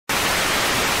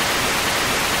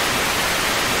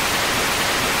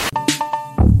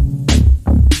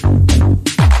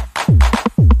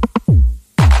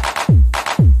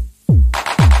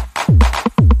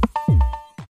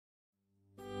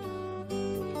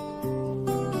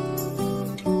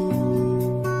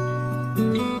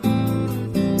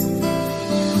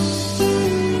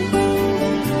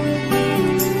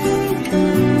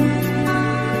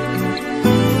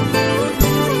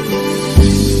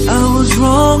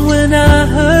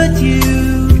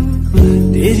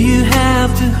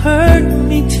to hurt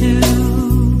me too.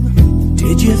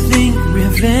 Did you think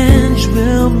revenge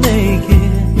will make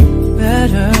it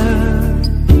better?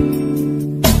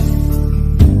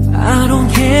 I don't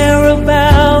care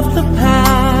about the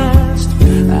past,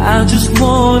 I just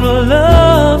want a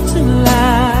love to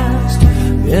last.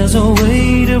 There's a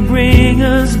way to bring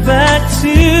us back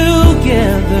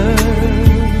together.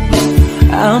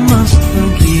 I must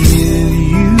forgive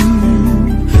you,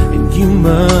 and you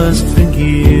must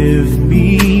forgive me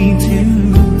too.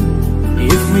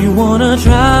 If we wanna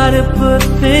try to put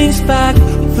things back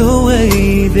the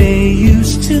way they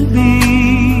used to be.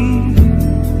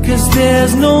 'Cause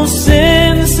there's no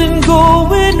sense in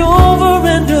going over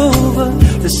and over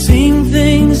the same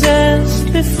things as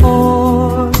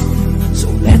before. So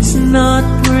let's not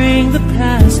bring the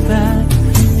past back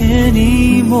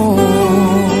anymore.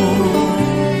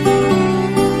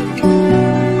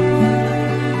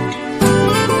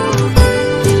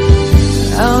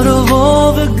 Out of all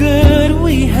the good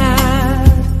we had,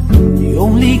 you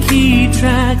only keep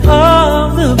track of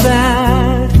the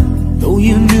bad. Though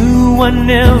you knew I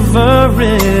never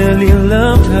really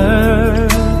loved her.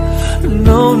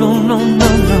 No, no, no, no,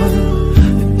 no.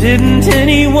 Didn't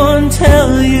anyone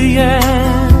tell you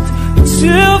yet?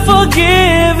 To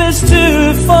forgive is to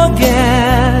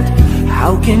forget.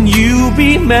 How can you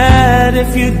be mad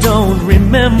if you don't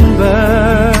remember?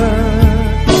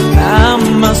 I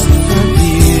must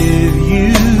forgive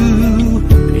you,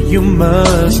 you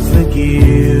must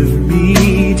forgive me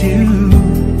too.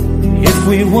 If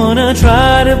we wanna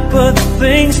try to put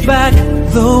things back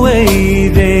the way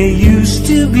they used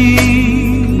to be.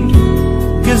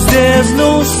 'Cause there's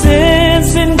no sense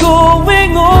in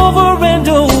going over and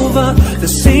over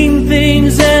the same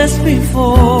things as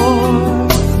before.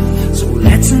 So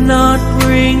let's not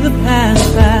bring the past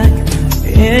back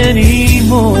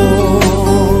anymore.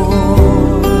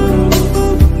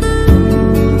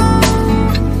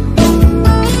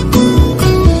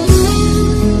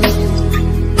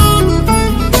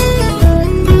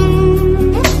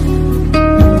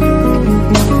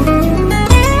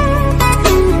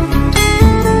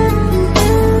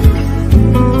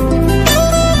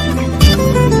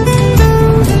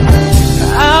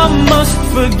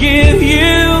 Forgive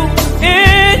you,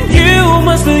 and you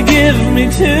must forgive me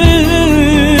too.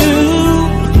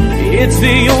 It's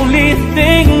the only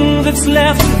thing that's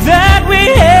left that we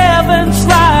haven't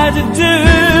tried to do.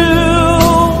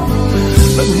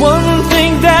 But one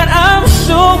thing that I'm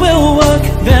sure will work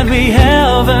that we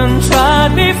haven't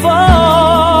tried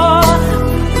before.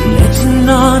 Let's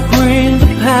not bring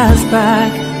the past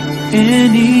back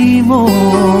anymore.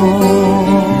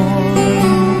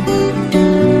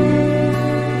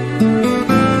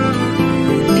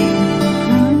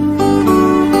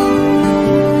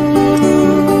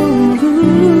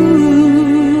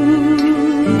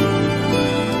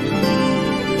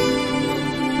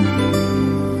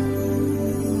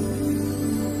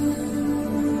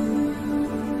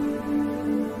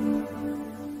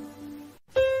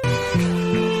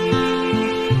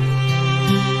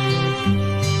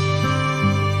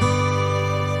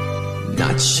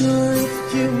 Not sure if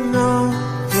you know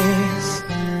this,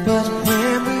 but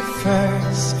when we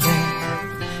first met,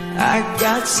 I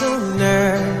got so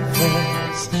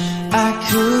nervous I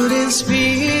couldn't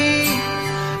speak.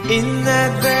 In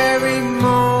that very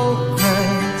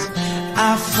moment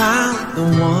I found the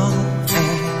one,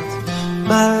 and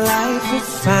my life had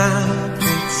found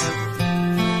its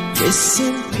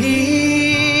missing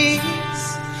piece.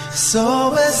 So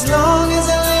as long as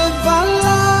I live, I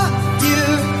love you,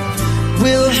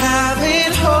 will have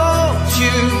it, hold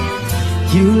you.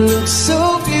 You look so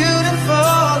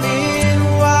beautiful in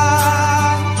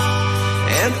white,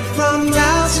 and from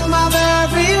now to my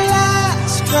very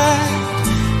last breath,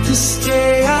 this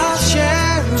day I'll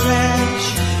cherish.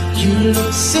 You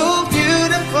look so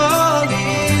beautiful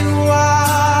in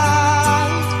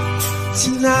white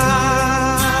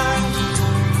tonight.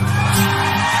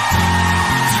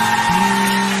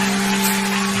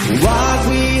 What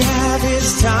we have is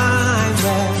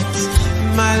timeless,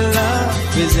 my love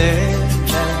is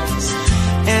endless,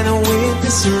 and with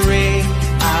this ring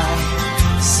I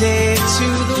say to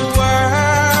the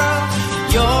world,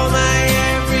 you're my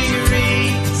every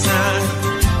reason,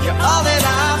 you're all that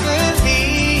I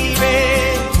believe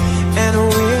in, and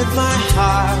with my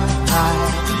heart I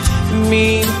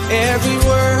mean every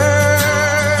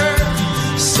word.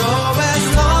 So as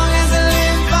long as I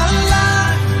live, I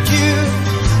love you,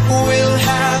 will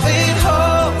have it,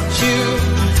 hold you.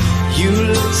 You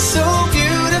look so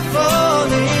beautiful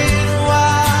in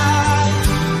white,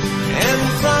 and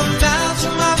from now to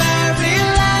my very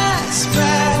last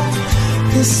breath,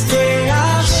 this day